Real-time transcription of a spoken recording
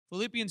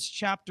Philippians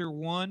chapter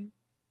 1,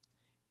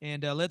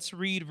 and let's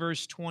read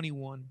verse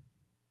 21.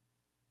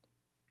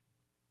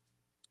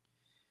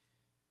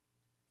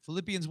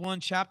 Philippians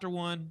 1, chapter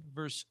 1,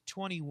 verse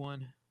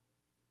 21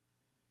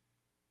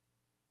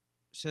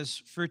 says,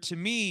 "For to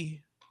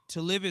me,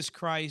 to live is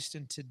Christ,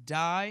 and to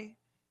die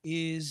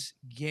is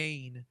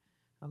gain."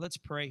 Now let's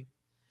pray.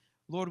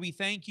 Lord, we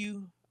thank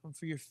you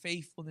for your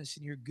faithfulness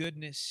and your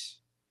goodness.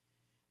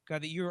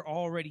 God, that you're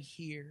already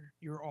here.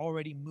 You're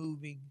already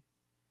moving.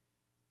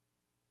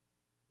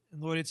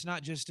 And Lord, it's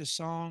not just a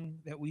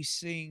song that we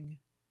sing,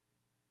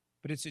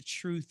 but it's a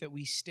truth that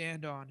we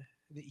stand on,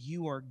 that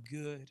you are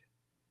good.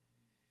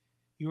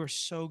 You are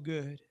so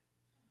good.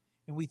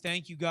 And we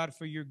thank you, God,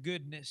 for your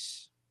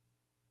goodness,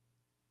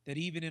 that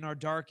even in our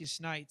darkest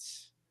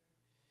nights,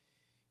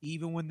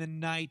 even when the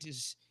night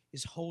is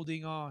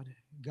holding on,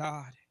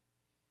 God,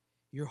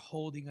 you're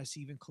holding us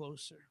even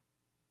closer.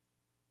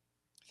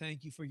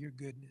 Thank you for your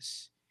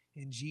goodness.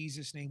 In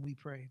Jesus' name we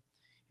pray.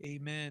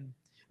 Amen.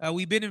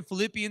 We've been in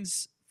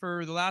Philippians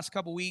for the last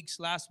couple weeks.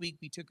 Last week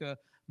we took a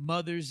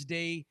Mother's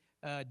Day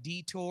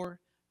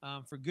detour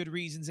for good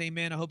reasons.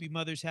 Amen. I hope you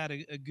mothers had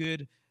a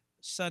good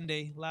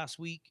Sunday last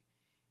week.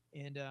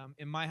 And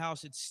in my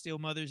house, it's still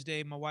Mother's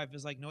Day. My wife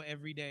is like, no,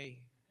 every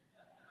day.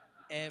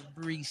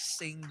 Every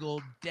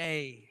single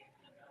day.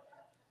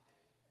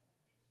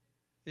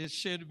 It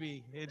should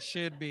be. It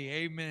should be.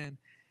 Amen.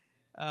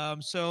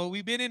 So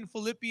we've been in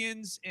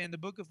Philippians, and the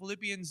book of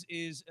Philippians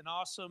is an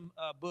awesome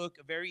book,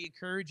 a very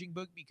encouraging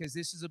book, because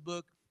this is a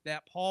book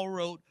that Paul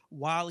wrote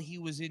while he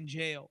was in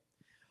jail.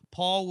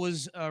 Paul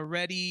was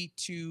ready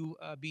to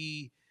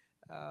be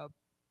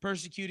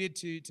persecuted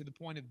to the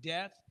point of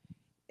death,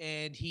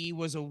 and he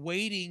was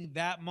awaiting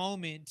that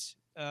moment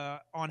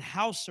on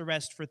house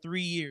arrest for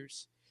 3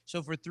 years.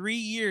 So for 3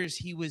 years,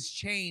 he was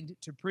chained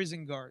to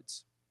prison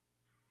guards.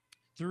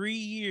 3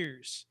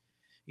 years.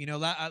 You know,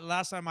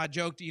 last time I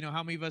joked,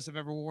 how many of us have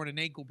ever worn an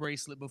ankle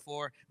bracelet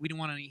before? We didn't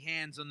want any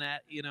hands on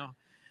that,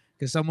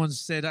 because someone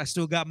said, I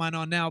still got mine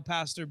on now,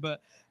 Pastor.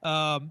 But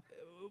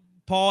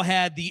Paul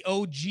had the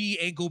OG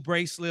ankle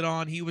bracelet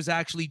on. He was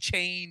actually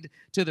chained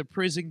to the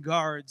prison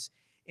guards,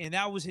 and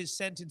that was his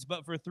sentence.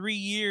 But for 3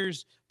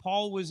 years,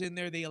 Paul was in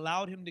there. They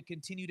allowed him to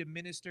continue to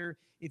minister.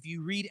 If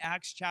you read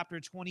Acts chapter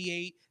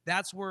 28,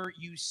 that's where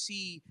you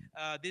see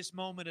this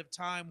moment of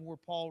time where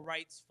Paul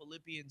writes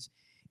Philippians.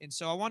 And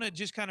so I want to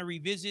just kind of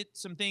revisit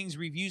some things,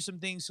 review some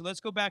things. So let's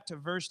go back to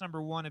verse number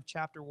 1 of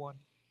chapter 1.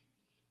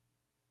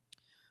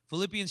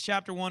 Philippians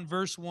chapter 1,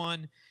 verse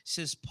 1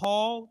 says,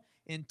 Paul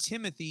and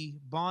Timothy,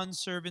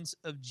 bondservants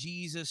of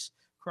Jesus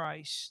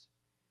Christ,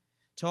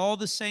 to all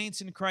the saints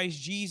in Christ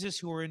Jesus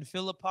who are in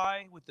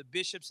Philippi with the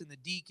bishops and the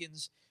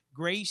deacons,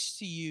 grace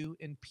to you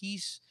and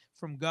peace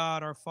from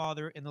God our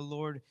Father and the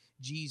Lord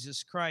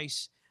Jesus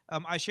Christ.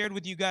 I shared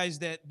with you guys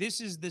that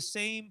this is the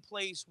same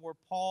place where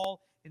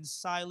Paul and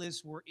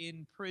Silas were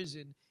in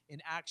prison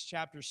in Acts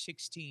chapter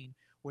 16,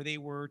 where they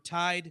were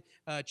tied,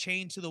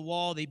 chained to the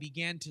wall. They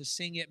began to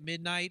sing at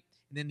midnight,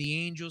 and then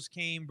the angels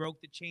came,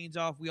 broke the chains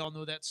off. We all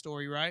know that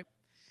story, right?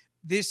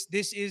 This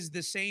is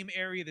the same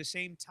area, the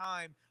same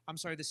time.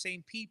 The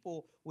same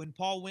people. When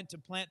Paul went to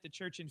plant the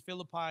church in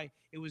Philippi,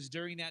 it was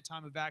during that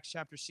time of Acts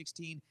chapter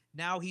 16.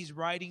 Now he's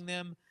writing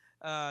them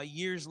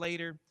years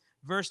later.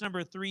 Verse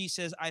number 3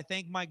 says, I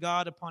thank my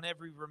God upon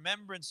every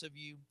remembrance of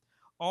you,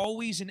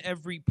 always in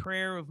every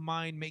prayer of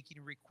mine,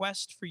 making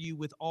request for you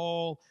with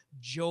all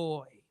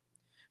joy,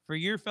 for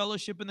your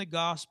fellowship in the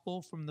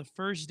gospel from the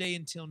first day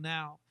until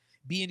now,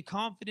 being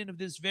confident of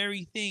this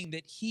very thing,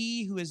 that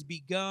he who has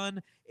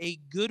begun a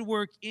good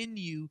work in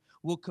you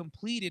will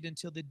complete it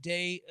until the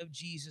day of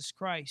Jesus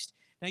Christ.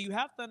 Now you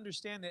have to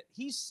understand that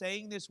he's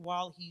saying this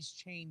while he's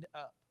chained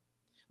up.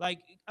 Like,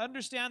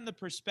 understand the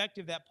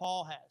perspective that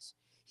Paul has.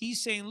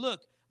 He's saying,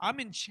 look, I'm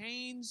in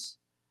chains,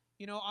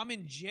 I'm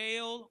in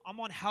jail, I'm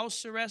on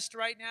house arrest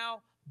right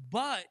now,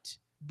 but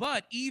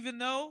even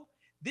though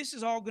this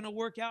is all going to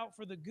work out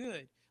for the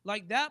good.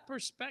 Like, that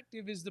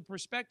perspective is the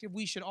perspective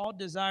we should all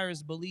desire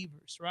as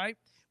believers, right?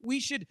 We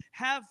should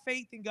have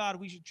faith in God.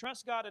 We should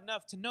trust God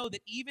enough to know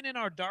that even in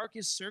our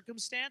darkest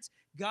circumstance,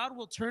 God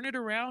will turn it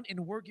around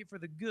and work it for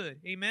the good.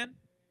 Amen?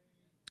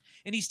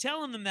 And he's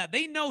telling them that.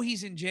 They know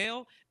he's in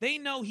jail. They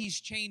know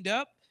he's chained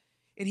up.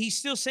 And he's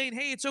still saying,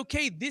 hey, it's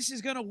okay. This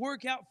is going to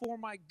work out for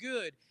my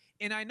good.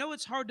 And I know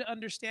it's hard to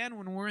understand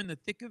when we're in the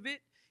thick of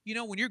it.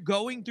 When you're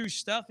going through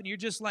stuff and you're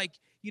just like,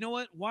 you know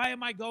what? Why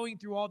am I going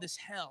through all this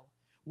hell?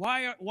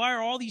 Why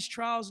are all these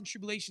trials and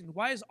tribulations?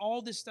 Why is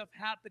all this stuff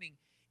happening?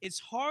 It's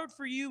hard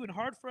for you and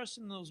hard for us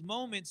in those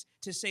moments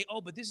to say,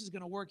 oh, but this is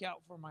going to work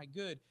out for my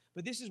good.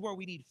 But this is where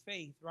we need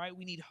faith, right?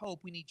 We need hope.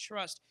 We need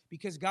trust,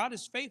 because God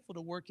is faithful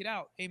to work it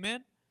out.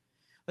 Amen?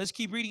 Let's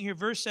keep reading here.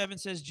 Verse 7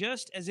 says,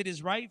 just as it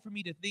is right for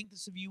me to think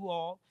this of you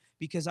all,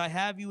 because I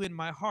have you in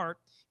my heart,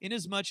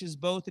 inasmuch as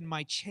both in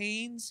my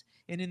chains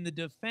and in the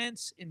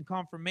defense and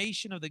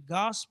confirmation of the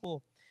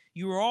gospel,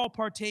 you are all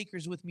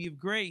partakers with me of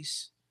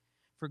grace.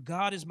 For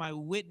God is my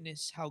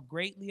witness, how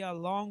greatly I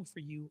long for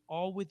you,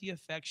 all with the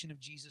affection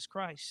of Jesus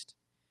Christ.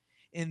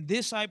 And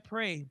this I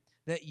pray,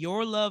 that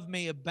your love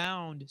may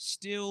abound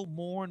still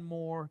more and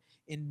more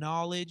in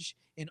knowledge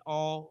and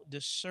all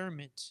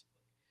discernment.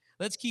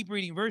 Let's keep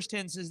reading. Verse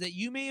 10 says, that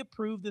you may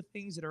approve the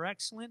things that are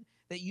excellent,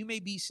 that you may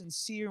be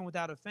sincere and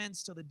without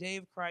offense till the day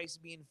of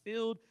Christ, being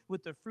filled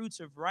with the fruits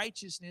of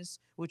righteousness,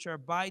 which are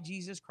by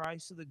Jesus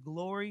Christ, to the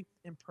glory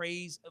and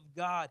praise of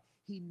God.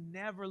 He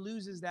never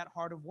loses that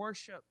heart of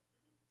worship.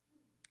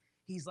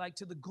 He's like,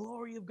 to the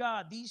glory of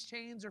God. These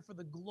chains are for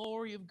the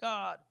glory of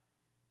God.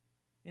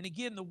 And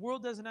again, the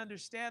world doesn't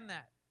understand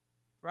that,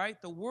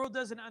 right? The world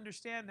doesn't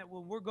understand that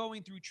when we're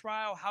going through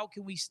trial, how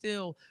can we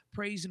still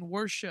praise and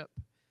worship?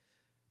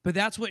 But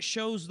that's what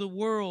shows the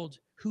world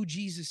who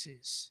Jesus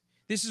is.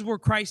 This is where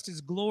Christ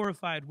is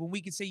glorified. When we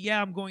can say,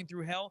 yeah, I'm going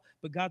through hell,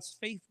 but God's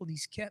faithful.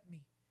 He's kept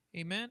me.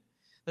 Amen.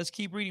 Let's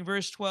keep reading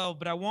verse 12.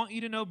 But I want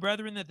you to know,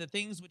 brethren, that the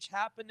things which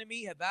happened to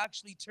me have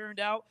actually turned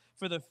out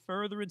for the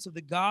furtherance of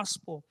the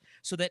gospel,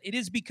 so that it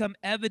has become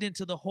evident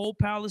to the whole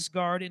palace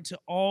guard and to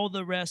all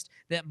the rest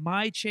that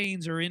my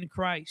chains are in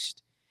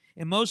Christ.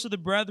 And most of the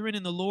brethren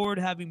in the Lord,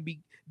 having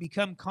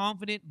become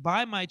confident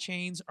by my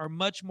chains, are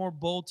much more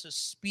bold to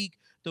speak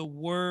the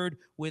word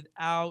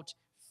without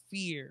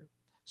fear.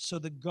 So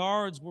the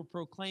guards were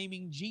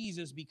proclaiming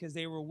Jesus because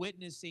they were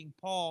witnessing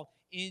Paul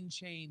in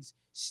chains,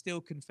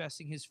 still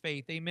confessing his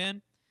faith.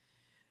 Amen.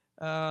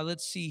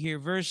 Let's see here.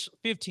 Verse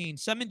 15.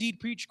 Some indeed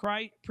preach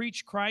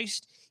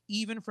Christ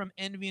even from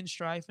envy and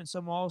strife, and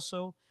some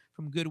also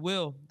from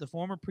goodwill. The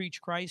former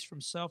preach Christ from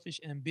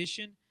selfish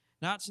ambition,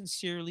 not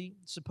sincerely,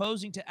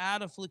 supposing to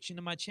add affliction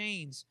to my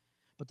chains,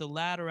 but the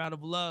latter out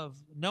of love,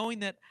 knowing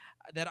that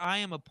I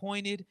am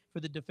appointed for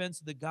the defense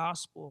of the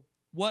gospel.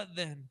 What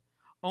then?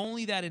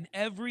 Only that in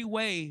every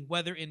way,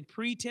 whether in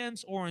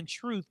pretense or in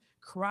truth,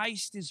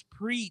 Christ is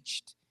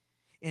preached.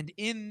 And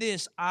in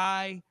this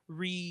I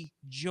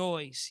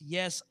rejoice.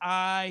 Yes,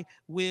 I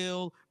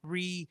will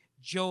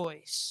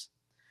rejoice.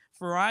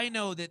 For I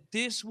know that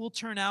this will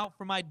turn out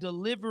for my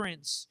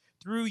deliverance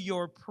through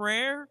your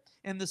prayer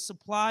and the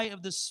supply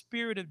of the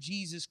Spirit of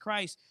Jesus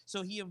Christ.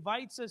 So he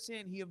invites us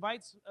in. He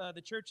invites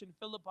the church in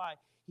Philippi.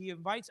 He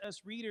invites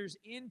us readers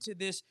into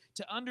this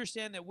to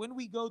understand that when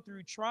we go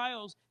through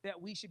trials,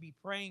 that we should be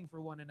praying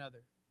for one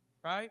another,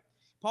 right?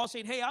 Paul's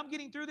saying, hey, I'm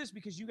getting through this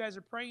because you guys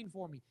are praying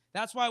for me.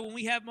 That's why when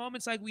we have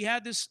moments like we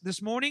had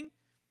this morning,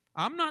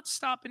 I'm not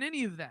stopping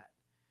any of that.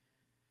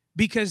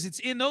 Because it's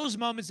in those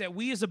moments that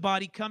we as a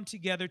body come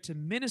together to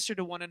minister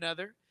to one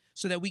another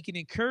so that we can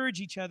encourage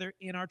each other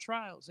in our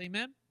trials.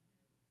 Amen?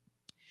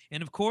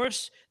 And of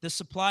course, the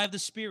supply of the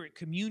Spirit,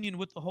 communion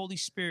with the Holy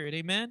Spirit.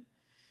 Amen?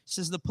 It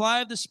says, the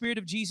supply of the Spirit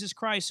of Jesus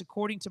Christ,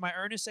 according to my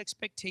earnest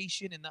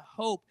expectation and the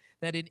hope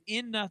that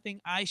in nothing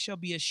I shall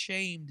be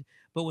ashamed,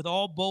 but with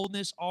all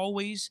boldness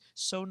always,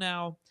 so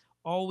now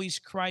always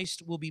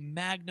Christ will be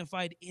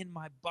magnified in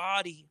my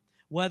body,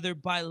 whether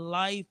by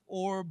life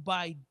or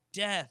by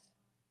death.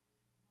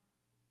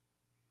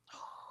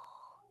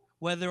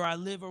 Whether I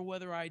live or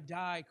whether I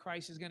die,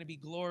 Christ is going to be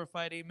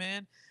glorified.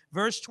 Amen.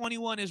 Verse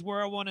 21 is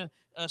where I want to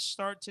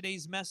start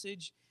today's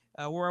message,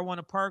 where I want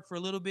to park for a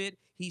little bit.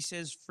 He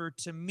says, for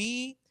to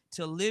me,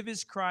 to live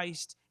is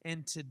Christ,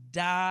 and to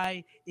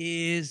die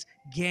is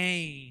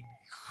gain.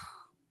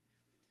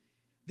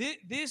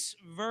 This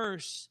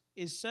verse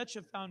is such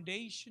a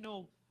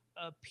foundational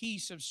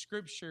piece of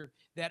Scripture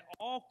that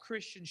all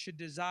Christians should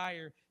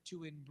desire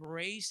to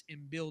embrace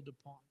and build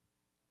upon.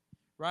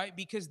 Right?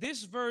 Because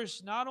this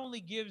verse not only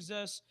gives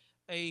us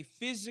a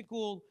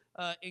physical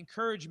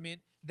encouragement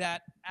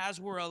that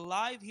as we're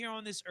alive here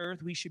on this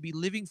earth, we should be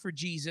living for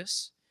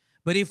Jesus.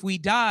 But if we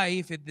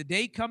die, if the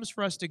day comes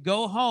for us to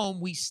go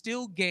home, we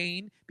still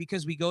gain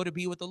because we go to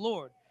be with the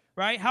Lord.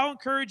 Right? How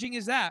encouraging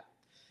is that?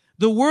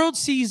 The world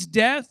sees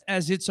death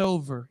as it's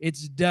over.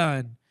 It's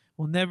done.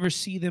 We'll never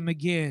see them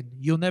again.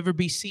 You'll never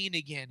be seen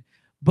again.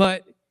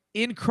 But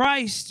in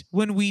Christ,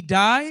 when we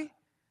die,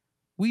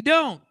 we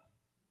don't.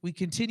 We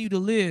continue to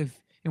live,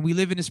 and we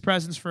live in his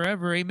presence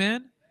forever.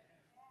 Amen?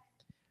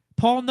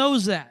 Paul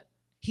knows that.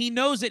 He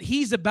knows that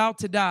he's about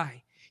to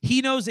die. He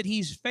knows that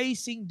he's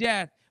facing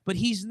death, but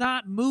he's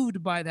not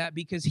moved by that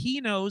because he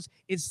knows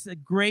it's a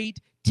great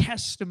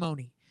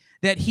testimony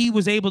that he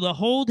was able to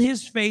hold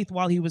his faith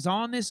while he was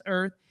on this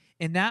earth,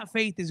 and that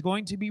faith is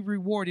going to be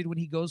rewarded when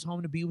he goes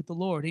home to be with the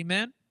Lord.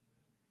 Amen?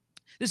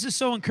 This is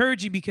so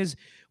encouraging because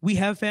we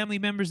have family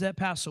members that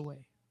pass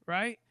away,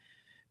 right?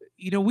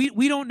 You know,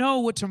 we don't know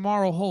what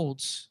tomorrow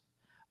holds.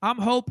 I'm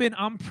hoping,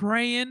 I'm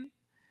praying.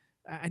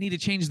 I need to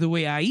change the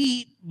way I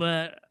eat,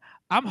 but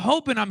I'm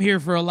hoping I'm here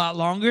for a lot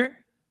longer.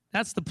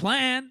 That's the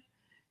plan.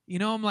 You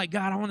know, I'm like,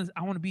 God, I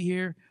want to be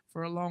here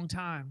for a long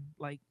time,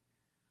 like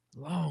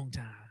long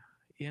time.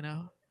 You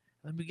know,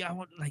 let me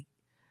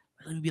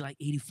be like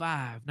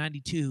 85,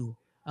 92,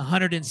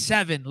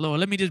 107. Lord,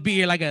 let me just be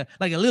here like a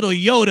little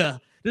Yoda.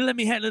 Let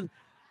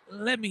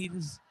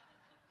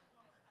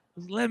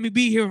me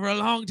be here for a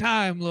long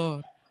time,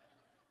 Lord.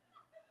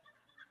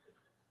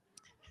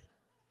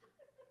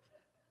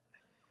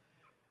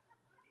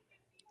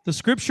 The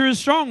scripture is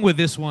strong with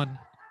this one.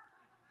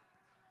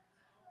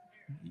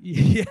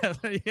 Yeah,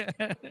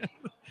 yeah.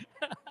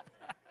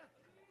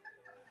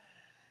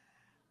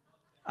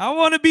 I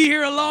want to be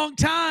here a long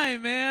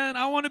time, man.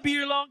 I want to be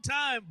here a long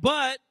time.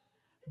 But,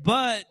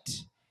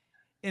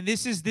 and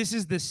this is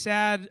the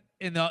sad,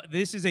 and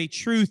this is a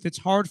truth that's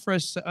hard for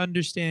us to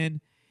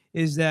understand,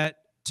 is that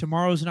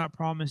tomorrow's not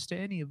promised to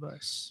any of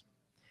us.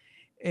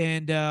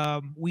 And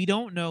we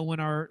don't know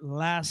when our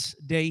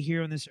last day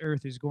here on this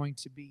earth is going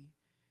to be.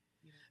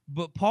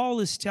 But Paul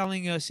is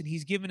telling us, and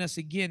he's given us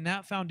again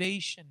that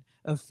foundation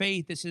of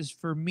faith that says,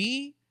 for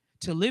me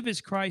to live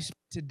is Christ,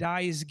 to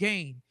die is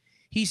gain.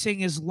 He's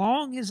saying, as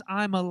long as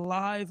I'm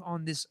alive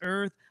on this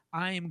earth,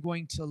 I am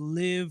going to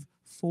live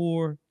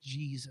for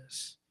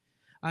Jesus.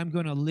 I'm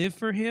going to live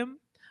for him.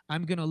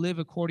 I'm going to live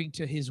according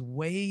to his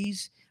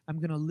ways. I'm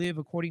going to live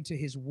according to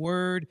his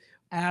word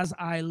as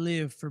I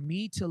live. For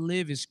me to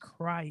live is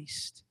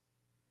Christ.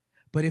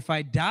 But if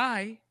I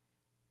die,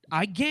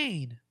 I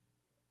gain.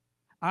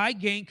 I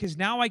gain because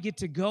now I get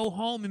to go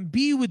home and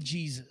be with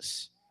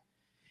Jesus.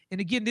 And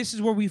again, this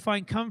is where we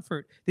find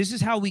comfort. This is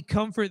how we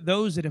comfort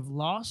those that have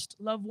lost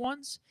loved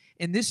ones.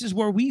 And this is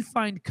where we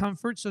find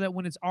comfort so that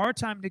when it's our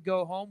time to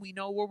go home, we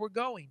know where we're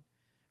going,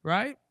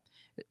 right?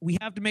 We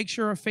have to make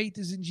sure our faith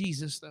is in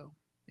Jesus, though.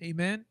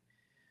 Amen.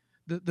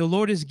 The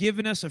Lord has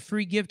given us a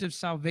free gift of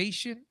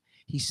salvation.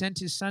 He sent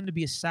his son to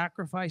be a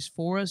sacrifice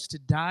for us, to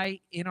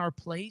die in our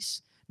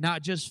place,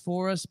 not just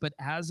for us, but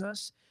as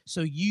us.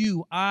 So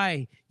you,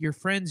 I, your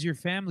friends, your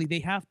family,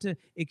 they have to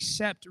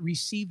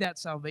receive that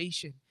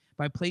salvation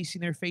by placing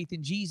their faith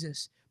in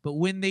Jesus. But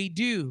when they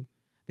do,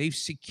 they've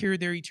secured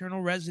their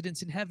eternal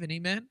residence in heaven.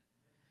 Amen.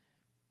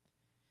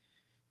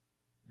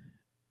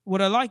 What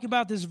I like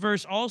about this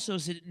verse also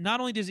is that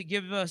not only does it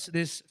give us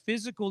this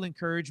physical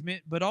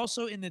encouragement, but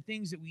also in the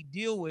things that we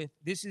deal with,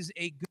 this is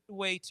a good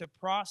way to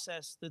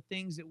process the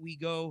things that we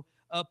go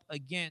up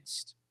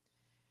against.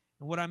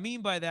 And what I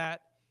mean by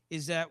that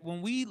is that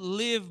when we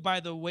live by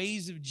the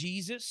ways of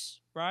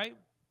Jesus, right?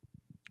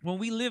 When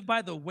we live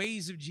by the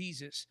ways of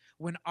Jesus,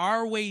 when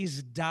our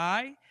ways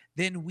die,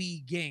 then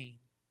we gain.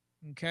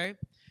 Okay?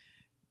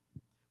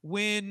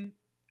 When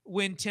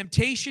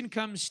temptation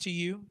comes to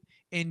you,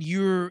 and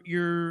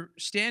you're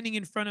standing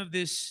in front of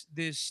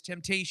this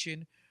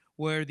temptation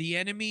where the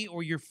enemy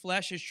or your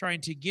flesh is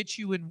trying to get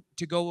you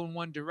to go in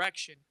one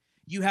direction,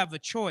 you have a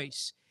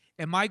choice.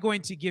 Am I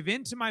going to give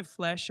in to my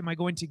flesh? Am I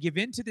going to give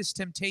in to this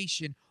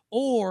temptation?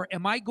 Or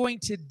am I going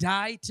to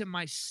die to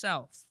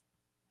myself?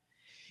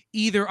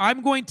 Either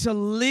I'm going to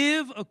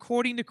live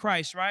according to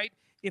Christ, right?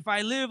 If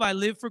I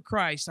live for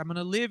Christ. I'm going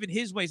to live in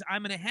his ways.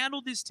 I'm going to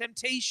handle this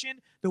temptation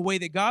the way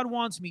that God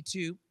wants me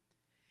to.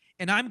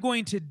 And I'm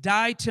going to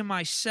die to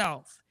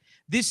myself.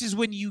 This is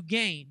when you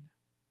gain,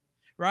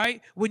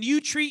 right? When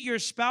you treat your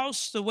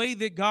spouse the way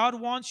that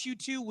God wants you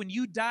to, when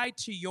you die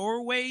to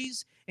your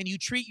ways and you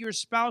treat your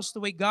spouse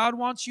the way God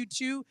wants you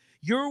to,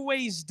 your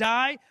ways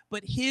die,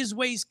 but his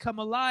ways come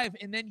alive,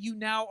 and then you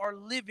now are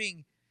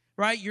living,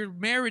 right? Your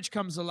marriage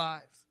comes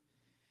alive.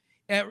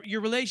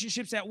 Your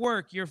relationships at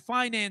work, your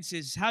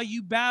finances, how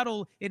you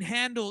battle and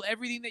handle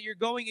everything that you're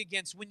going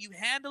against. When you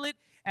handle it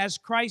as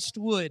Christ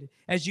would,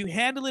 as you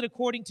handle it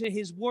according to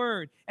his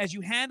word, as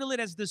you handle it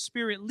as the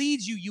Spirit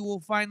leads you, you will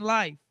find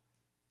life.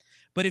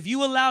 But if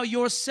you allow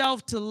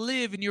yourself to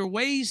live and your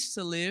ways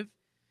to live,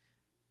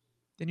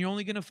 then you're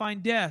only going to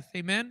find death.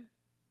 Amen?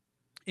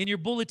 In your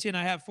bulletin,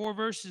 I have 4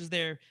 verses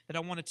there that I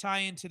want to tie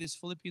into this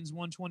Philippians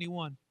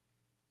 1:21.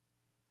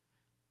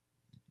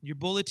 Your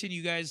bulletin,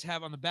 you guys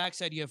have on the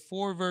backside, you have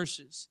 4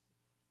 verses.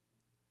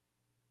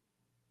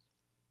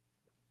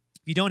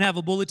 If you don't have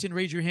a bulletin,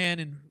 raise your hand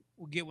and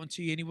we'll get one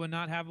to you. Anyone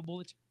not have a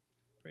bulletin?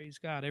 Praise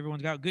God.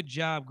 Everyone's got good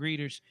job,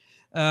 greeters.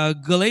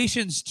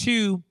 Galatians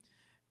 2,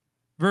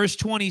 verse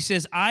 20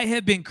 says, I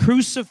have been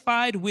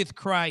crucified with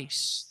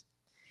Christ.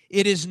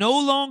 It is no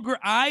longer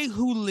I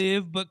who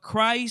live, but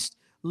Christ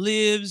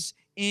lives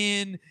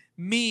in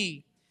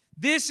me.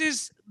 This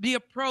is the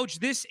approach.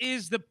 This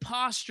is the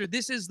posture.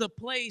 This is the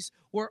place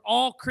where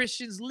all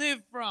Christians live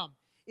from.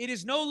 It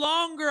is no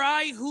longer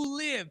I who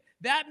live.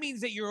 That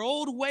means that your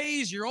old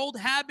ways, your old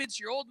habits,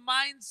 your old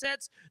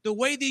mindsets, the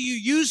way that you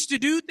used to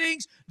do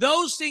things,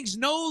 those things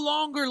no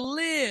longer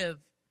live.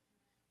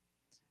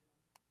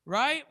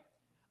 Right?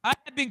 I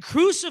have been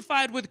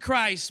crucified with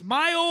Christ.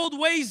 My old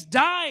ways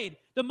died.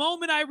 The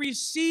moment I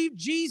received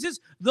Jesus,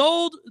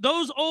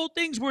 those old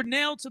things were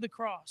nailed to the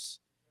cross.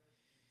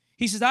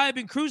 He says, I have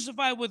been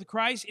crucified with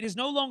Christ. It is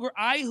no longer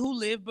I who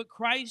live, but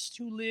Christ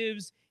who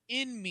lives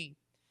in me.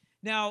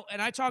 Now,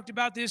 and I talked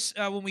about this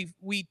when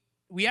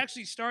we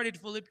actually started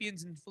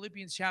Philippians in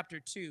Philippians chapter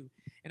 2.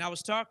 And I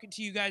was talking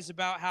to you guys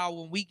about how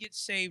when we get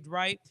saved,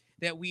 right,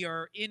 that we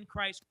are in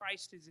Christ,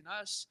 Christ is in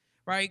us,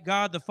 right?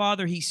 God the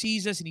Father, he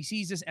sees us and he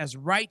sees us as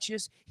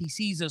righteous. He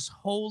sees us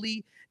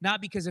holy, not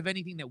because of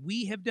anything that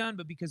we have done,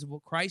 but because of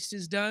what Christ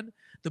has done.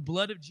 The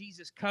blood of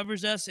Jesus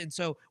covers us, and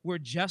so we're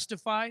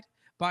justified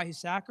by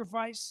his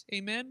sacrifice.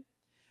 Amen.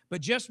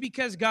 But just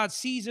because God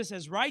sees us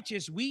as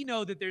righteous, we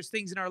know that there's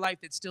things in our life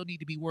that still need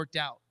to be worked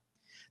out.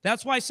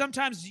 That's why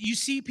sometimes you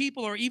see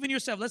people, or even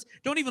yourself,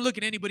 don't even look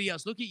at anybody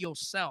else. Look at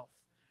yourself,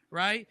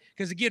 right?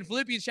 Because again,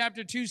 Philippians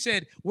chapter 2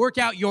 said, work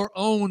out your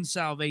own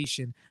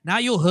salvation,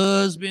 not your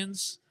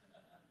husband's.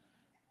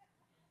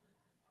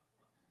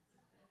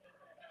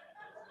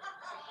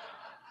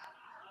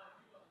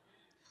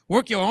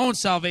 Work your own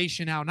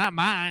salvation out, not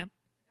mine.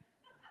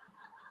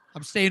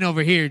 I'm staying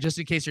over here just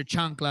in case your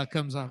chancla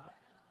comes up.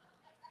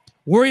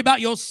 Worry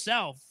about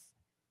yourself.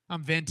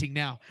 I'm venting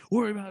now.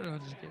 Worry about it. I'm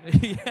just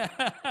kidding.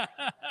 Yeah.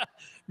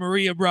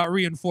 Maria brought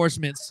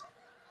reinforcements.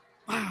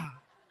 Wow.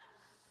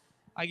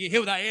 I get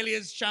hit with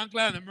Aelia's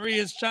chancla and then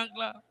Maria's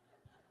chancla.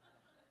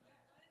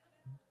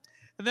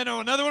 And then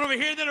another one over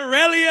here, and then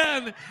Aurelia,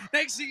 and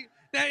next thing,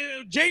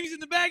 James in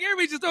the back.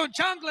 Everybody's just throwing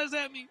chanclas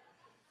at me.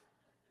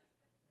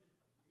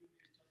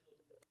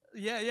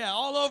 Yeah,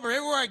 all over.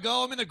 Everywhere I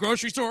go, I'm in the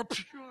grocery store.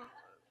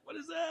 What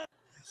is that?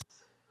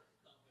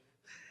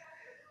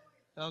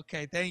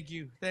 Okay, thank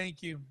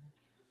you.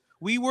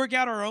 We work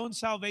out our own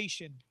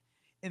salvation,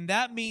 and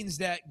that means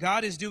that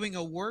God is doing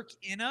a work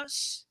in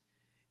us.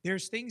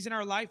 There's things in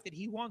our life that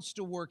he wants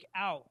to work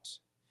out.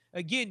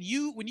 Again,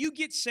 when you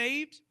get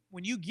saved,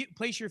 when you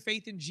place your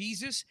faith in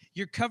Jesus,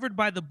 you're covered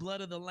by the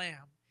blood of the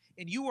Lamb,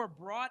 and you are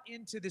brought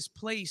into this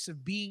place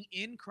of being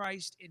in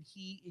Christ and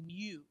he in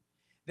you.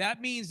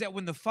 That means that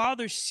when the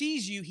Father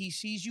sees you, he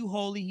sees you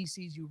holy, he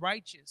sees you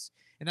righteous.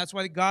 And that's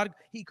why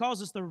he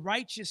calls us the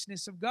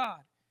righteousness of God.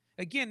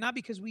 Again, not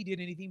because we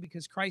did anything,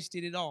 because Christ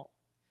did it all.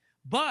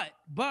 But,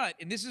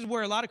 and this is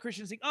where a lot of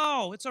Christians think,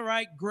 oh, it's all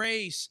right,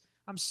 grace,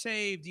 I'm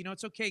saved,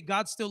 it's okay,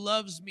 God still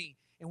loves me.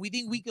 And we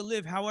think we can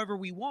live however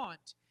we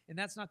want, and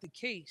that's not the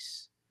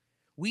case.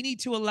 We need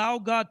to allow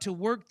God to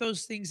work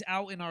those things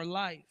out in our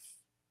life.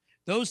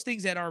 Those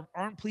things that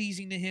aren't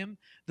pleasing to him,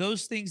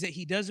 those things that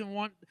he doesn't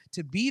want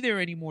to be there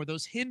anymore,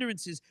 those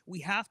hindrances, we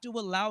have to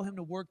allow him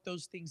to work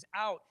those things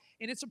out.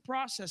 And it's a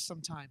process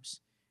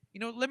sometimes.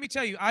 Let me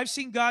tell you, I've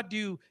seen God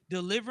do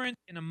deliverance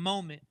in a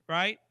moment,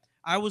 right?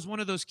 I was one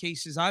of those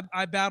cases.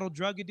 I battled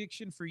drug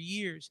addiction for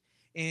years,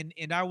 and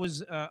I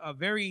was I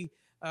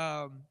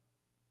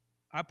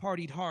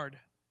partied hard,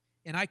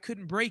 and I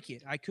couldn't break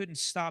it. I couldn't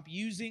stop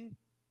using.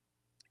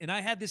 And I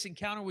had this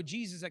encounter with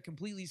Jesus that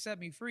completely set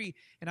me free,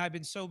 and I've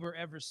been sober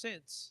ever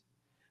since.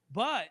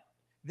 But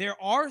there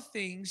are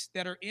things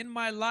that are in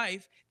my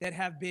life that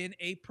have been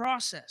a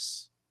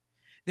process.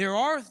 There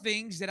are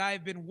things that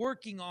I've been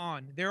working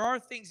on. There are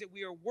things that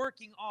we are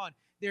working on.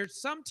 There's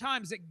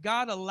sometimes that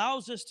God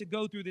allows us to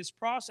go through this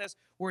process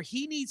where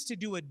he needs to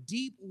do a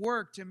deep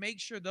work to make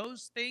sure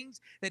those things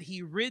that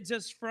he rids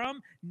us from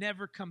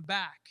never come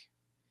back.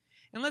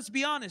 And let's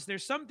be honest,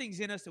 there's some things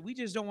in us that we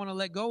just don't want to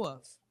let go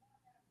of.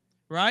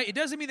 Right? It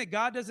doesn't mean that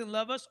God doesn't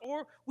love us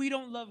or we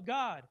don't love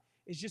God.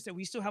 It's just that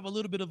we still have a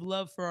little bit of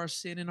love for our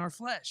sin and our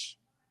flesh.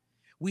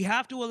 We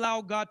have to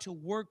allow God to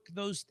work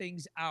those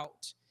things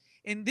out.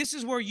 And this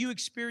is where you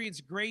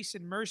experience grace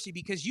and mercy,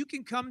 because you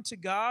can come to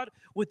God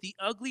with the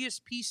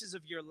ugliest pieces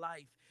of your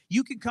life.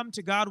 You can come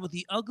to God with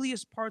the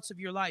ugliest parts of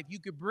your life. You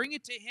could bring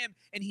it to him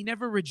and he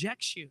never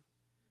rejects you.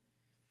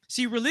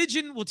 See,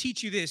 religion will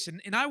teach you this,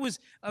 and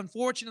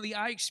unfortunately,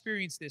 I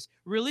experienced this.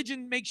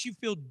 Religion makes you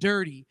feel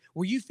dirty,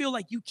 where you feel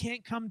like you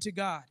can't come to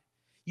God.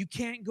 You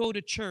can't go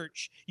to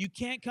church. You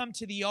can't come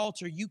to the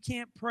altar. You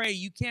can't pray.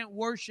 You can't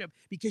worship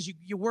because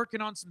you're working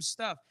on some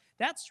stuff.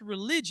 That's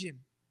religion,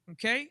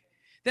 okay?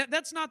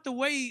 That's not the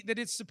way that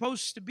it's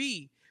supposed to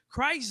be.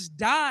 Christ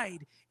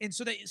died, and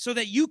so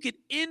that you could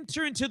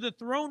enter into the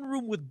throne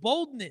room with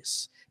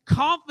boldness,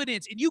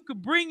 confidence, and you could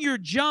bring your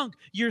junk,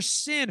 your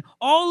sin,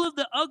 all of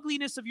the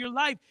ugliness of your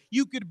life.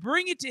 You could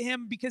bring it to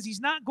him because he's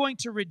not going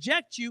to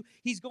reject you.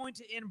 He's going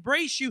to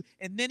embrace you,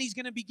 and then he's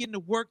going to begin to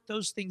work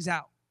those things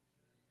out.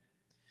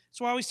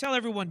 So I always tell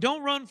everyone,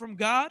 don't run from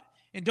God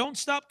and don't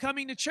stop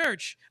coming to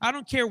church. I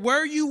don't care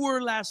where you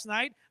were last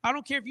night. I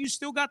don't care if you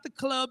still got the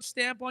club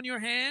stamp on your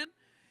hand.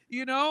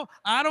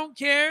 I don't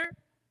care.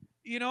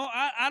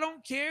 I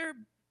don't care,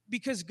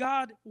 because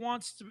God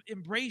wants to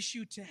embrace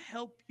you to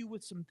help you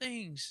with some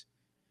things.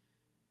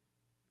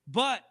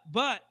 But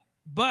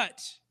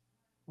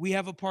we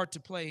have a part to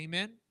play,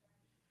 amen?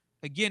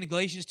 Again,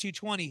 Galatians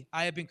 2:20,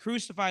 I have been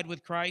crucified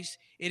with Christ.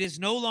 It is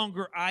no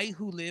longer I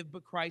who live,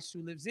 but Christ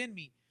who lives in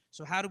me.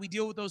 So how do we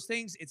deal with those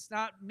things? It's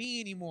not me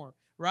anymore,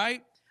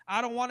 right?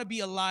 I don't want to be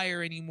a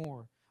liar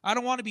anymore. I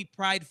don't want to be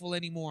prideful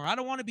anymore. I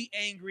don't want to be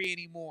angry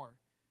anymore.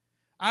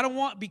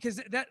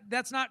 Because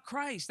that's not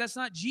Christ. That's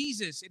not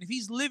Jesus. And if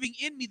he's living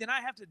in me, then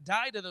I have to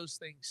die to those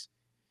things.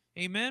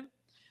 Amen?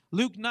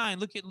 Luke 9,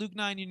 look at Luke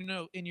 9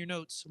 in your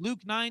notes.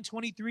 Luke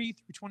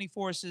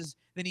 9:23-24 says,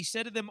 then he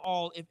said to them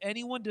all, if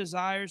anyone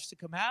desires to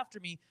come after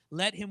me,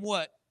 let him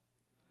what?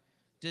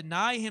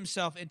 Deny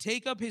himself and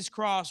take up his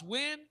cross.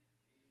 When?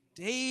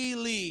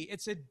 Daily.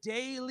 It's a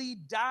daily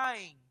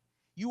dying.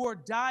 You are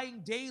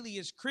dying daily.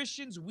 As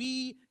Christians,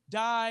 we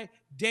die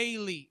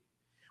daily.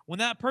 When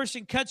that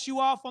person cuts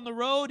you off on the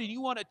road and you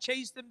want to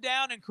chase them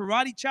down and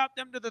karate chop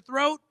them to the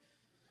throat,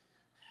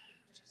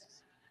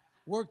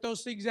 work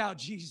those things out,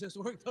 Jesus.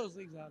 Work those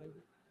things out.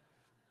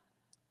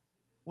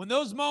 When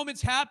those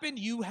moments happen,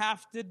 you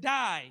have to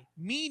die,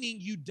 meaning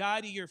you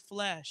die to your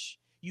flesh.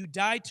 You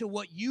die to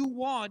what you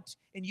want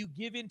and you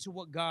give in to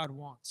what God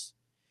wants.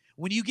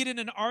 When you get in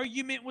an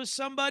argument with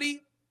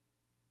somebody,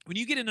 and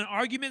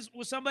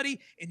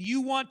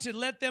you want to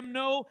let them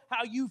know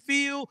how you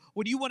feel,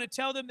 when you want to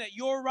tell them that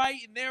you're right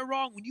and they're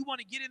wrong, when you want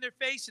to get in their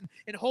face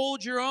and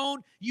hold your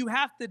own, you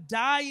have to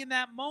die in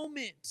that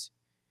moment.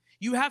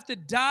 You have to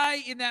die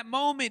in that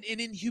moment and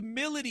in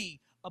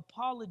humility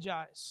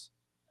apologize.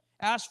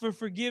 Ask for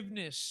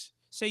forgiveness.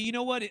 Say, you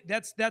know what?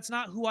 That's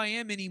not who I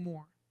am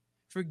anymore.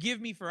 Forgive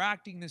me for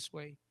acting this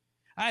way.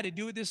 I had to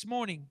do it this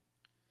morning.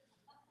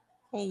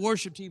 Whole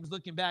worship team was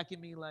looking back at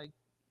me like,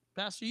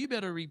 Pastor, you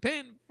better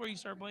repent before you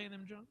start playing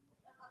them drums.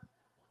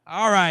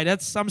 All right,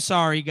 I'm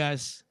sorry,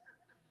 guys.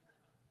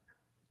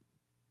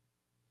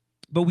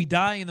 But we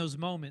die in those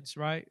moments,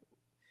 right?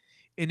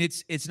 And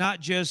it's not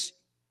just,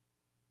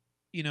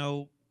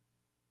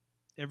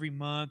 every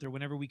month or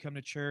whenever we come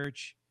to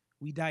church.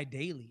 We die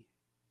daily.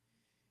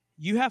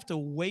 You have to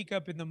wake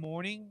up in the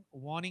morning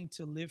wanting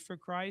to live for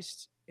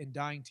Christ and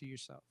dying to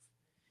yourself.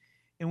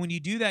 And when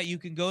you do that, you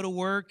can go to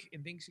work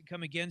and things can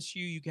come against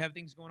you. You can have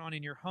things going on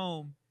in your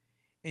home,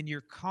 and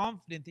you're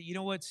confident that, you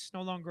know what, it's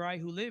no longer I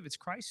who live, it's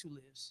Christ who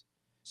lives.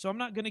 So I'm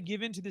not going to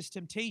give in to this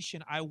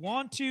temptation. I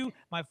want to,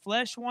 my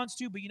flesh wants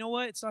to, but you know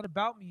what? It's not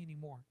about me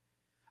anymore.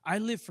 I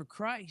live for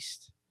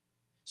Christ.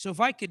 So if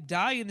I could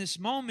die in this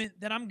moment,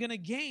 then I'm going to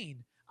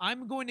gain.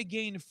 I'm going to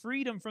gain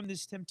freedom from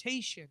this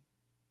temptation.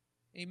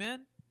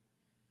 Amen?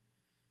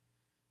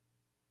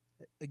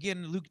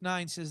 Again, Luke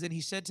 9 says, Then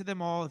he said to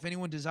them all, if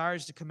anyone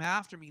desires to come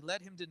after me,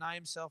 let him deny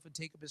himself and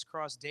take up his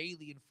cross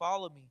daily and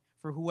follow me.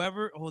 For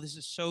whoever, this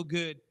is so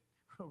good.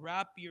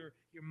 Wrap your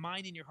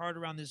mind and your heart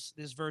around this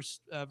verse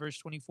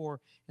 24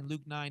 in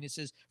Luke 9. It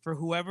says, for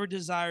whoever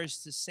desires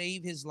to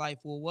save his life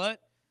will what?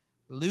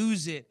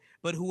 Lose it.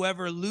 But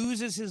whoever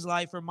loses his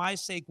life for my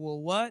sake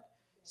will what?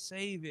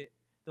 Save it.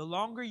 The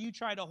longer you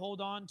try to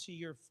hold on to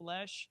your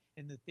flesh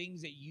and the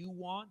things that you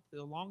want,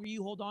 the longer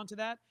you hold on to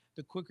that,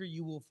 the quicker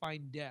you will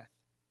find death.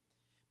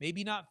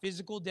 Maybe not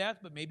physical death,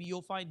 but maybe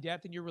you'll find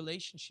death in your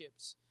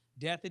relationships,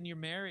 death in your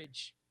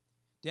marriage,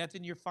 death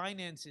in your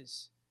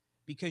finances,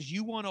 because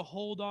you want to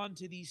hold on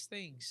to these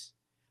things.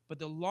 But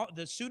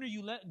the sooner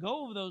you let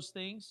go of those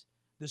things,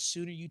 the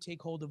sooner you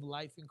take hold of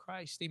life in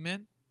Christ.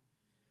 Amen?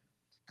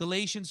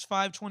 Galatians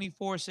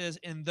 5:24 says,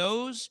 and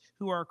those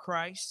who are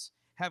Christ's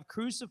have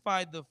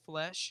crucified the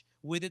flesh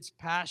with its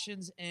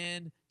passions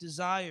and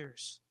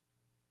desires.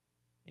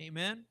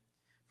 Amen?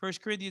 1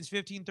 Corinthians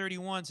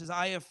 15:31 says,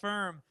 I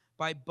affirm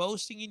by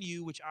boasting in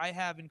you, which I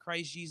have in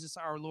Christ Jesus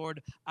our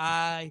Lord,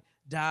 I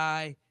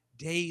die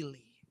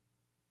daily.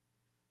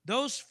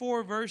 Those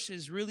 4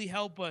 verses really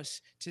help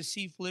us to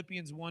see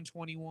Philippians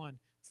 1:21.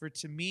 For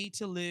to me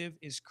to live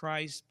is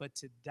Christ, but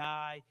to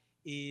die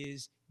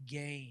is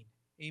gain.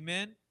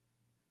 Amen?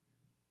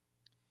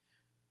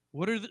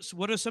 What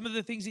are some of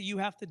the things that you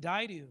have to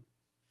die to?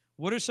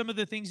 What are some of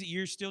the things that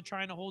you're still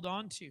trying to hold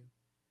on to?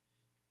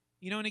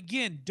 And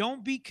again,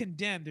 don't be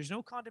condemned. There's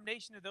no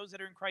condemnation to those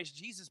that are in Christ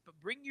Jesus, but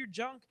bring your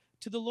junk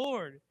to the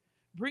Lord.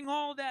 Bring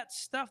all that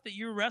stuff that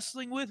you're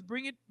wrestling with,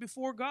 bring it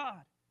before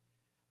God.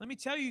 Let me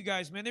tell you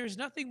guys, man, there's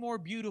nothing more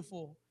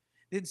beautiful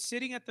than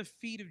sitting at the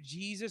feet of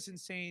Jesus and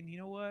saying, you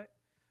know what,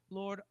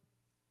 Lord,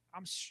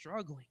 I'm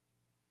struggling.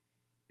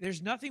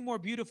 There's nothing more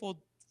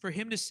beautiful for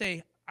him to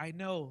say, I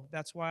know,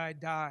 that's why I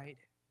died.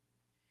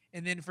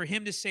 And then for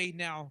him to say,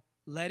 now,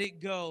 let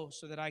it go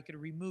so that I could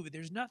remove it.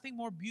 There's nothing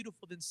more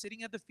beautiful than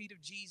sitting at the feet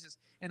of Jesus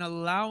and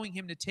allowing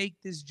him to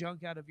take this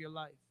junk out of your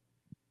life.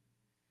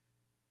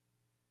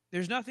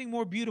 There's nothing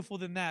more beautiful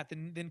than that,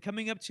 than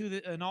coming up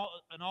to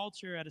an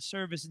altar at a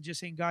service and just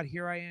saying, God,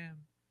 here I am.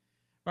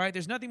 Right?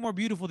 There's nothing more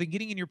beautiful than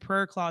getting in your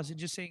prayer closet and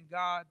just saying,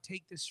 God,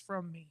 take this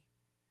from me.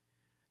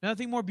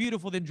 Nothing more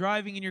beautiful than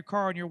driving in your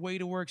car on your way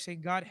to work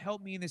saying, God,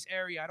 help me in this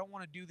area. I don't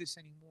want to do this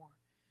anymore.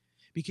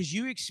 Because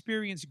you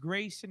experience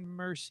grace and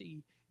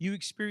mercy. You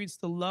experience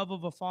the love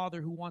of a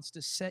Father who wants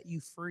to set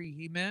you free.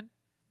 Amen?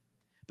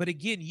 But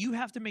again, you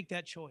have to make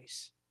that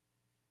choice.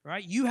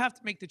 Right? You have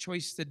to make the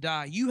choice to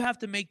die. You have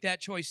to make that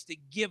choice to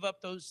give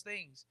up those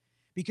things.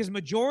 Because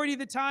majority of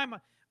the time,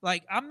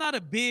 like, I'm not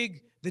a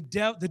big the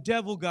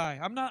devil guy.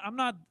 I'm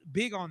not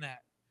big on that.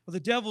 Well, the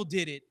devil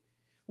did it.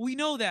 We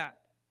know that.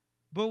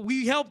 But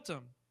we helped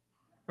him.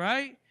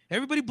 Right?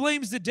 Everybody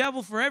blames the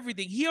devil for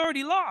everything. He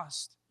already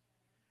lost.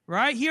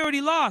 Right? He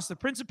already lost. The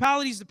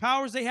principalities, the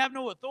powers, they have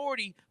no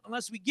authority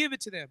unless we give it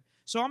to them.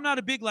 So I'm not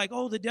a big like,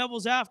 oh, the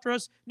devil's after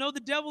us. No,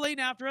 the devil ain't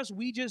after us.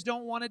 We just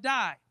don't want to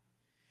die.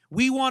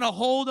 We want to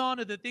hold on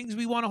to the things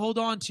we want to hold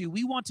on to.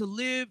 We want to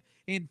live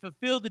and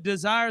fulfill the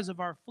desires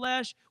of our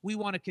flesh. We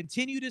want to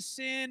continue to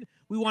sin.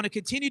 We want to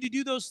continue to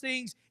do those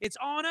things. It's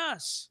on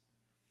us.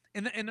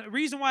 And the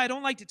reason why I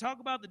don't like to talk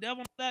about the devil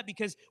and that,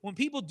 because when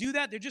people do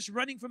that, they're just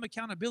running from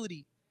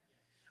accountability.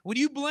 When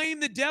you blame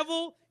the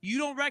devil, you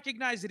don't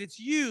recognize that it's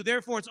you.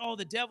 Therefore, it's all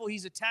the devil.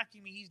 He's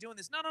attacking me. He's doing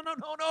this.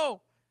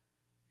 No.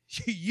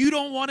 You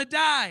don't want to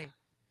die.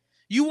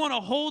 You want to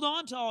hold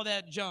on to all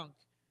that junk.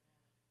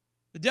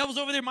 The devil's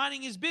over there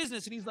minding his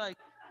business, and he's like,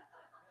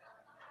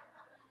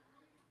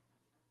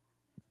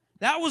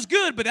 That was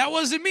good, but that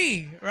wasn't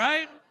me,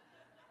 right?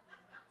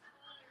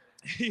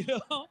 You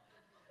know,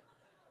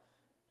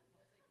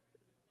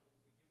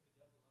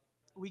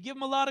 we give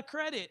him a lot of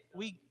credit.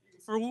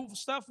 For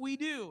stuff we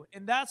do,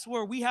 and that's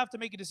where we have to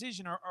make a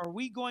decision. Are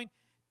we going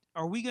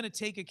to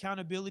take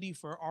accountability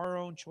for our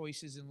own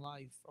choices in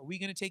life? Are we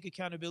going to take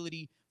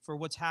accountability for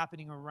what's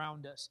happening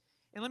around us?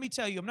 And let me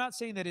tell you, I'm not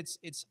saying that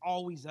it's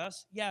always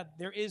us. Yeah,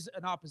 there is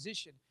an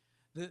opposition.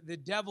 The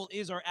devil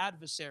is our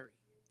adversary,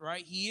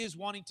 right? He is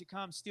wanting to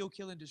come, steal,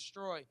 kill, and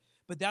destroy.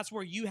 But that's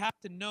where you have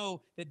to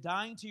know that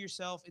dying to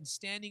yourself and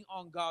standing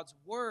on God's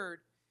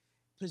word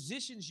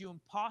positions you and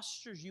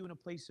postures you in a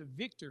place of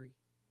victory.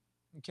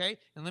 Okay?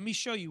 And let me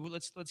show you.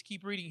 Let's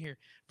keep reading here.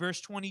 Verse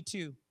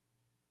 22.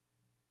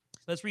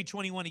 Let's read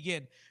 21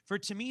 again. For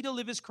to me to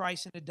live is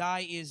Christ and to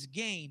die is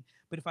gain.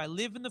 But if I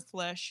live in the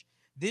flesh,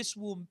 this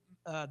will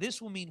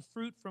mean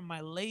fruit from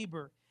my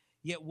labor.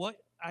 Yet what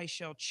I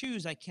shall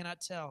choose I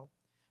cannot tell.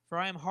 For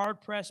I am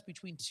hard pressed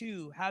between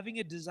two, having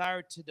a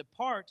desire to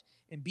depart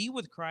and be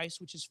with Christ,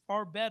 which is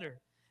far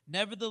better.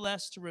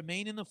 Nevertheless, to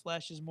remain in the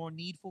flesh is more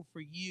needful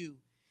for you.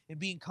 And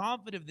being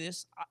confident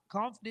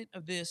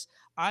of this,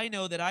 I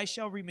know that I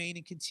shall remain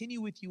and continue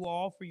with you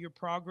all for your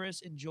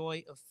progress and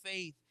joy of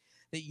faith,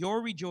 that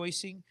your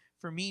rejoicing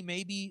for me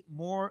may be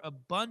more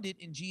abundant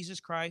in Jesus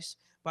Christ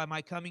by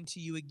my coming to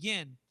you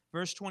again.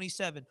 Verse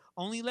 27,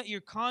 only let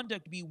your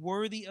conduct be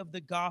worthy of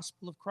the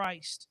gospel of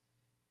Christ,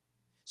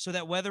 so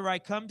that whether I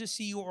come to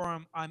see you or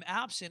I'm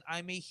absent,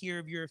 I may hear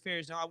of your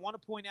affairs. Now, I want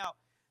to point out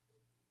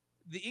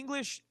the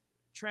English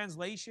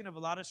translation of a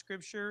lot of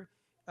scripture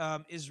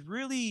is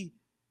really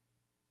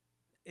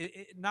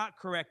not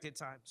correct at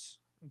times.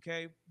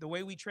 Okay, the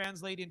way we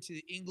translate into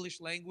the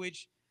English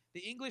language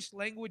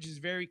is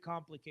very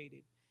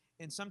complicated,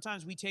 and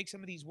sometimes we take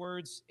some of these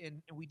words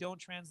and we don't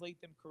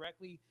translate them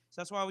correctly.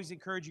 So that's why I always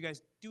encourage you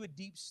guys, do a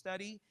deep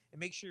study and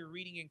make sure you're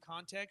reading in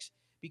context,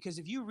 because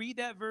if you read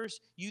that verse,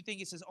 you think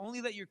it says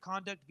only let your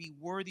conduct be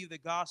worthy of the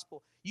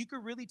gospel, you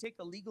could really take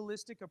a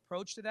legalistic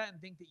approach to that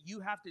and think that you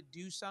have to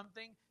do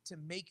something to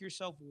make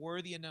yourself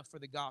worthy enough for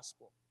the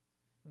gospel.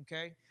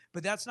 Okay?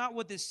 But that's not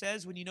what this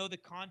says. When you know the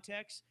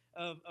context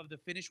of the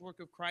finished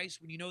work of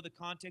Christ, when you know the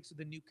context of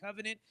the new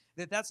covenant,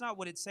 that's not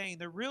what it's saying.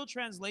 The real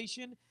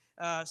translation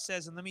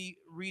says, and let me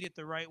read it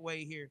the right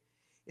way here.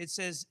 It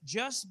says,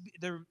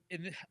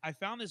 I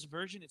found this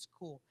version, it's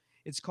cool.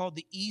 It's called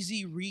the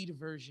Easy Read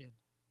version.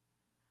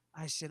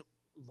 I said,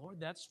 Lord,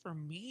 that's for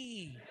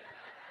me.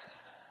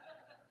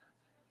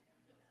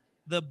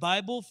 The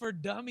Bible for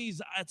Dummies,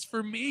 that's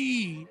for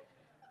me.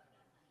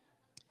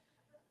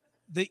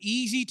 The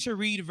easy to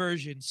read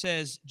version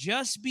says,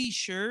 just be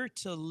sure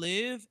to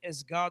live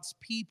as God's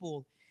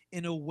people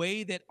in a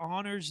way that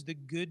honors the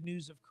good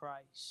news of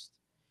Christ.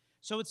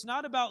 So it's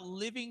not about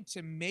living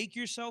to make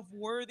yourself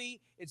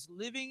worthy. It's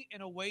living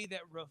in a way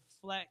that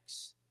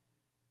reflects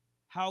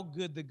how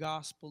good the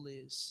gospel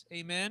is.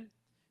 Amen?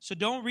 So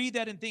don't read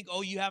that and think,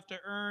 oh, you have to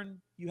earn,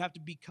 you have to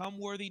become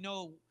worthy.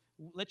 No,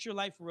 let your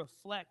life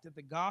reflect that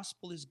the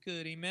gospel is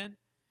good. Amen?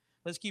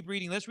 Let's keep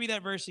reading. Let's read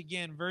that verse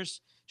again,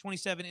 verse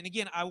 27. And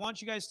again, I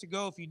want you guys to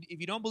go, if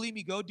you don't believe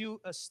me, go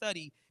do a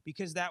study,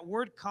 because that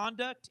word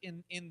conduct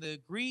in the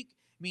Greek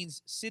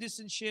means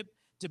citizenship,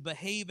 to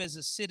behave as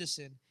a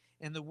citizen.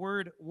 And the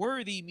word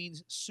worthy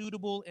means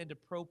suitable and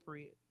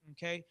appropriate.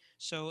 Okay?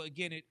 So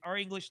again, our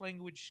English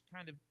language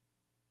kind of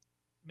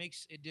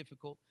makes it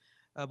difficult.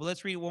 But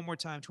let's read it one more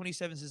time.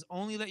 27 says,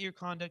 only let your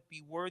conduct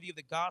be worthy of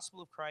the gospel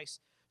of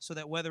Christ, so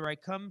that whether I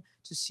come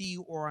to see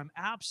you or I'm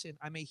absent,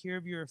 I may hear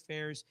of your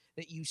affairs,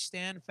 that you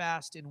stand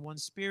fast in one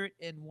spirit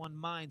and one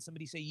mind.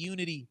 Somebody say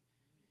unity.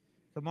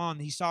 Come on,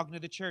 he's talking to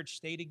the church.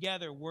 Stay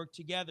together, work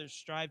together,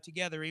 strive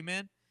together.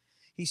 Amen?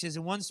 He says,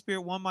 in one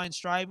spirit, one mind,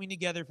 striving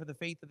together for the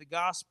faith of the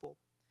gospel.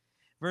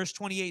 Verse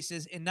 28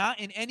 says, and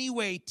not in any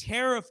way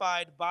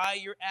terrified by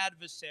your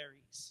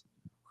adversaries.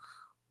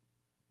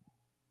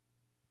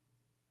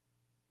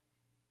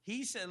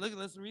 He said, look,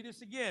 let's read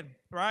this again,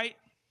 right?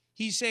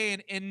 He's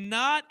saying, and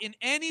not in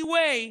any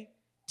way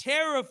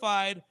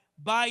terrified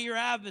by your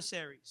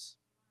adversaries.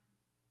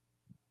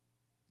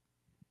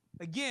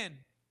 Again,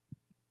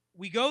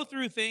 we go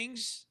through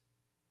things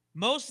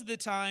most of the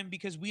time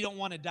because we don't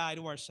want to die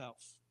to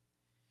ourselves.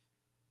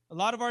 A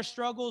lot of our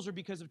struggles are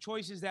because of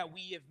choices that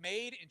we have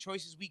made and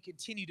choices we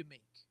continue to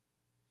make.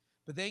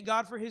 But thank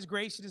God for his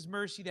grace and his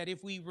mercy that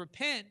if we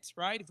repent,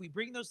 right, if we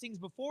bring those things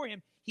before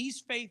him, he's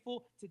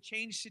faithful to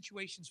change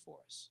situations for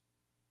us.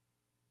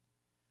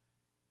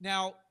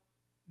 Now,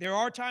 there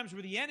are times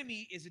where the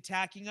enemy is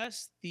attacking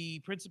us. The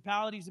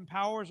principalities and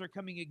powers are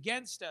coming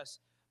against us.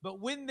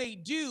 But when they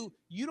do,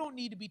 you don't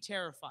need to be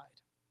terrified.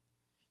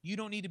 You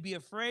don't need to be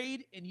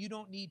afraid, and you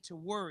don't need to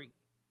worry.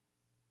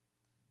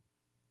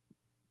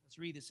 Let's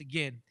read this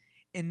again.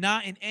 And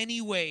not in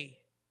any way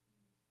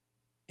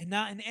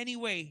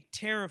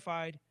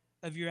terrified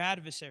of your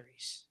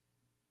adversaries.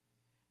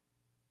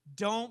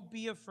 Don't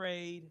be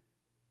afraid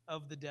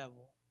of the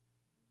devil.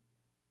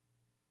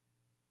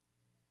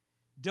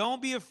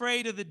 Don't be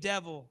afraid of the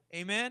devil.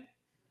 Amen?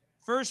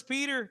 1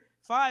 Peter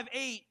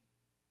 5:8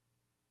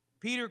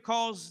 Peter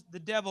calls the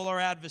devil our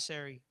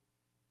adversary,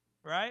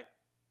 right?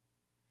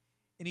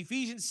 In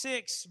Ephesians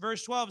 6,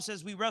 verse 12, it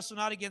says, we wrestle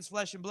not against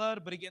flesh and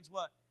blood, but against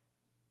what?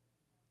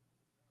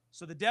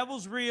 So the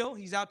devil's real.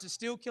 He's out to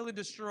steal, kill, and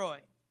destroy.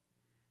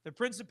 The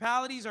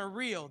principalities are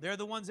real. They're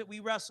the ones that we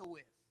wrestle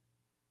with.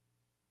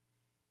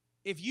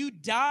 If you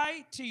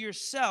die to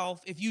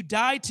yourself, if you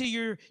die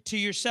to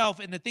yourself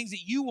and the things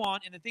that you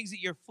want and the things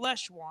that your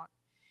flesh want,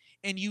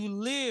 and you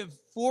live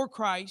for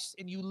Christ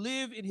and you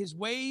live in his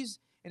ways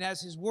and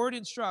as his word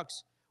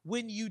instructs,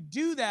 when you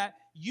do that,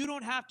 you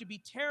don't have to be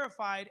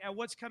terrified at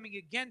what's coming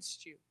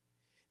against you,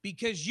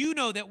 because you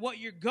know that what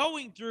you're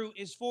going through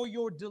is for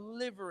your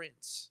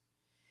deliverance.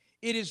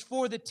 It is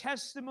for the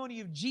testimony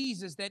of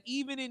Jesus, that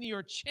even in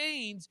your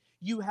chains,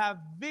 you have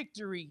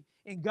victory,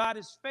 and God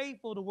is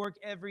faithful to work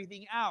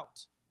everything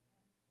out.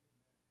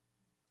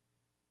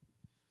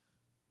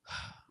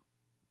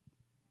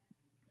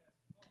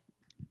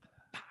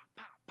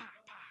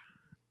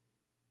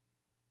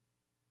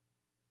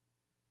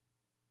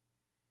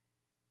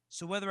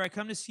 So whether I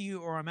come to see you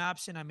or I'm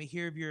absent, I may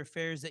hear of your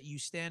affairs, that you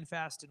stand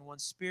fast in one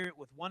spirit,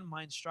 with one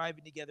mind,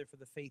 striving together for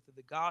the faith of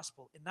the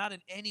gospel, and not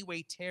in any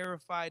way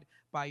terrified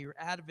by your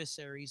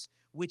adversaries,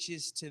 which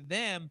is to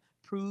them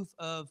proof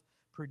of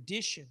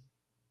perdition.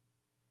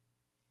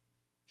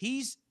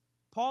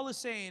 Paul is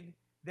saying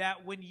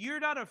that when you're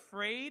not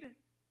afraid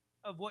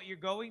of what you're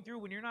going through,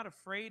 when you're not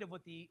afraid of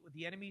what the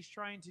enemy's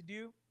trying to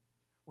do,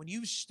 when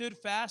you've stood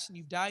fast and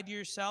you've died to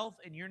yourself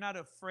and you're not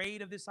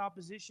afraid of this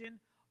opposition,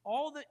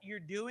 all that you're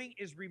doing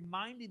is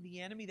reminding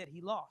the enemy that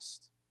he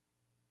lost.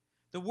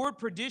 The word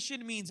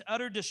perdition means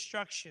utter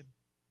destruction.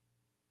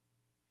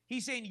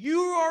 He's saying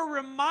you are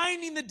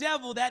reminding the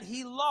devil that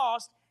he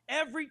lost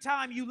every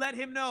time you let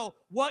him know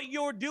what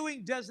you're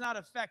doing does not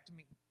affect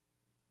me.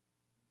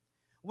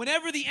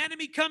 Whenever the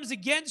enemy comes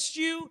against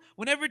you,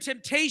 whenever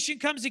temptation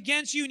comes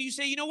against you, and you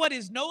say, you know what,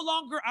 it's no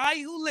longer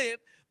I who live,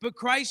 but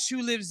Christ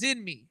who lives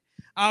in me.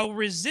 I'll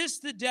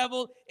resist the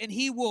devil and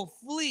he will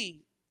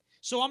flee.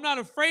 So I'm not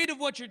afraid of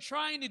what you're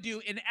trying to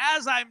do. And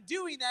as I'm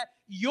doing that,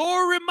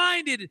 you're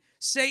reminded,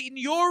 Satan,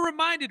 you're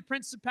reminded,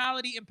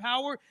 principality and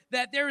power,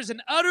 that there is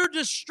an utter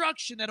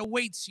destruction that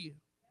awaits you.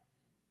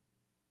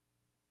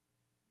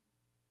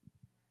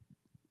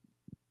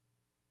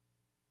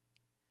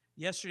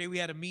 Yesterday we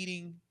had a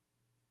meeting,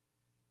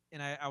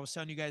 and I was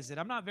telling you guys that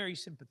I'm not very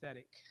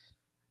sympathetic.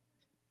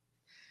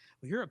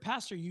 Well, you're a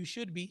pastor, you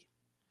should be.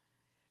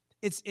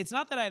 It's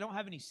not that I don't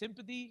have any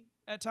sympathy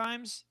at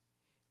times.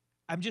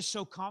 I'm just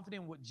so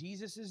confident in what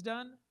Jesus has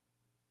done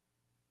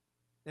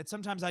that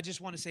sometimes I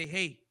just want to say,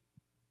 hey,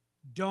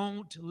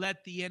 don't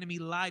let the enemy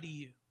lie to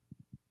you.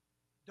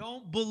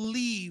 Don't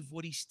believe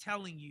what he's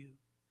telling you.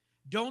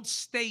 Don't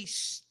stay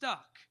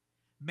stuck.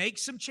 Make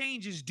some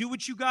changes. Do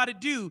what you got to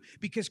do,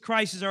 because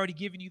Christ has already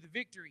given you the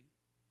victory.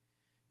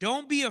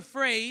 Don't be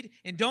afraid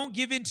and don't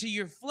give in to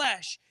your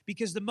flesh,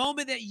 because the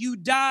moment that you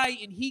die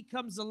and he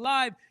comes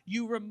alive,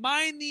 you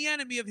remind the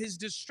enemy of his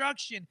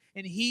destruction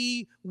and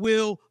he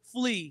will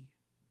flee.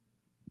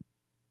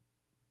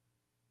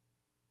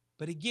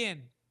 But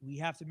again, we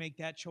have to make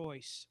that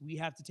choice. We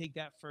have to take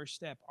that first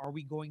step. Are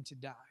we going to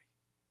die?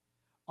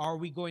 Are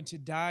we going to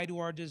die to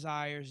our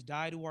desires,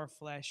 die to our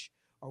flesh?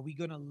 Are we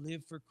going to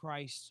live for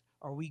Christ?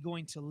 Are we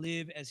going to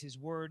live as his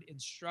word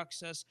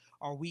instructs us?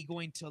 Are we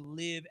going to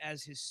live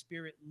as his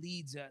spirit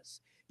leads us?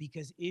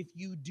 Because if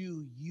you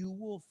do, you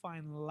will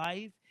find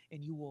life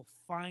and you will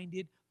find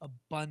it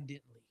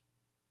abundantly.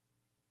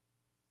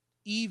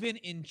 Even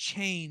in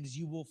chains,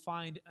 you will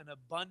find an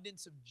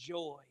abundance of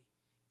joy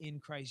in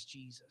Christ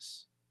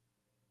Jesus.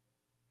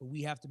 But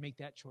we have to make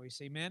that choice.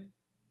 Amen.